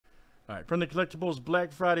All right, Friendly Collectibles,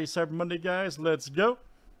 Black Friday, Cyber Monday, guys. Let's go.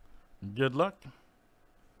 Good luck.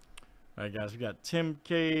 All right, guys, we got Tim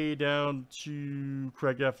K down to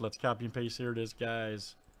Craig F. Let's copy and paste. Here it is,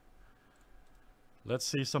 guys. Let's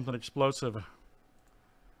see something explosive.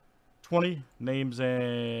 20 names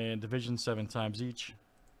and division 7 times each.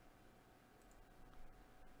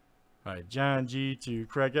 All right, John G to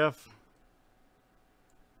Craig F.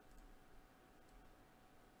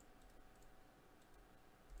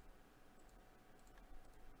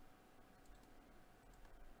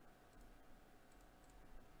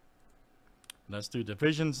 Let's do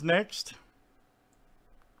divisions next.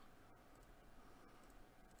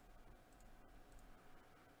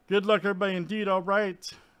 Good luck, everybody, indeed. All right.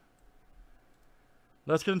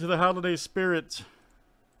 Let's get into the holiday spirit.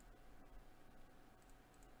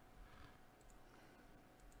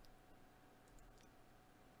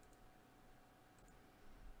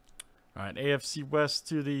 All right, AFC West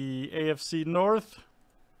to the AFC North.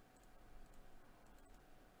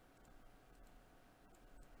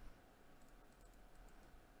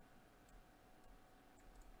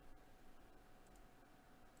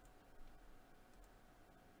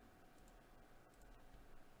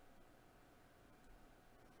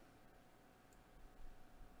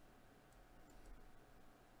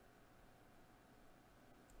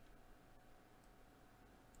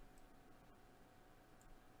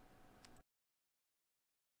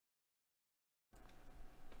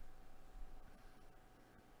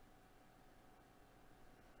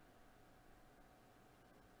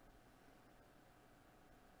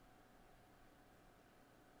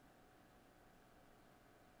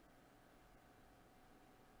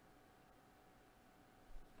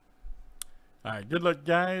 All right, good luck,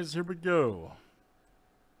 guys. Here we go.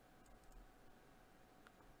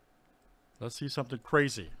 Let's see something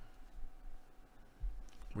crazy.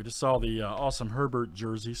 We just saw the awesome Herbert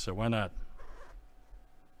jersey, so why not?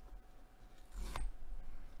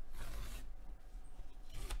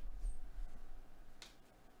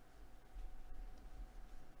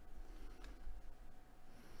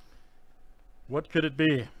 What could it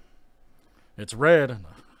be? It's red.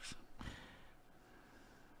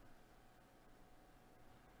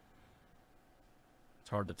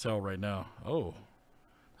 It's hard to tell right now. Oh,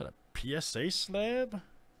 is that a PSA slab?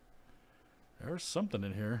 There's something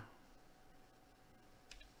in here.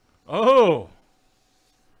 Oh!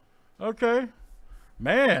 Okay.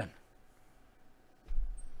 Man.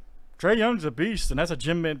 Trae Young's a beast, and that's a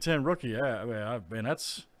Gem Mint 10 rookie. Yeah, man,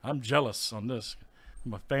 I'm jealous on this.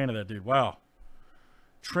 I'm a fan of that dude. Wow.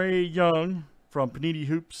 Trae Young from Panini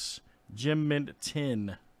Hoops, Gem Mint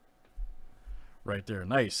 10. Right there.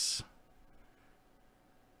 Nice.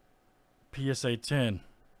 PSA 10.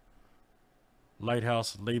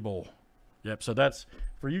 Lighthouse label. Yep, so that's,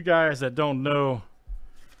 for you guys that don't know,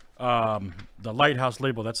 the Lighthouse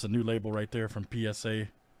label, that's the new label right there from PSA. You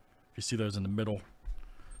see those in the middle.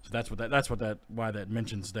 So why that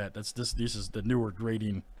mentions that. This is the newer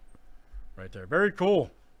grading right there. Very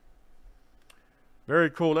cool. Very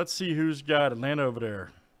cool. Let's see who's got Atlanta over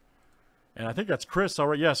there. And I think that's Chris. All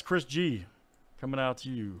right, yes, Chris G. Coming out to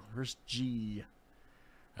you. Chris G.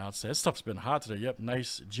 Outside. This stuff's been hot today. Yep,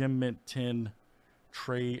 nice Gem Mint 10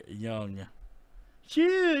 Trae Young.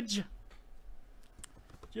 Huge.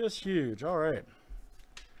 Just huge. All right.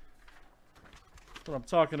 That's what I'm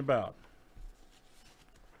talking about.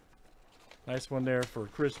 Nice one there for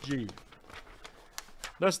Chris G.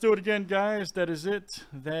 Let's do it again, guys. That is it.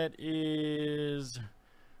 That is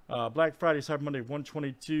Black Friday, Cyber Monday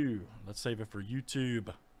 122. Let's save it for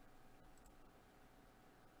YouTube.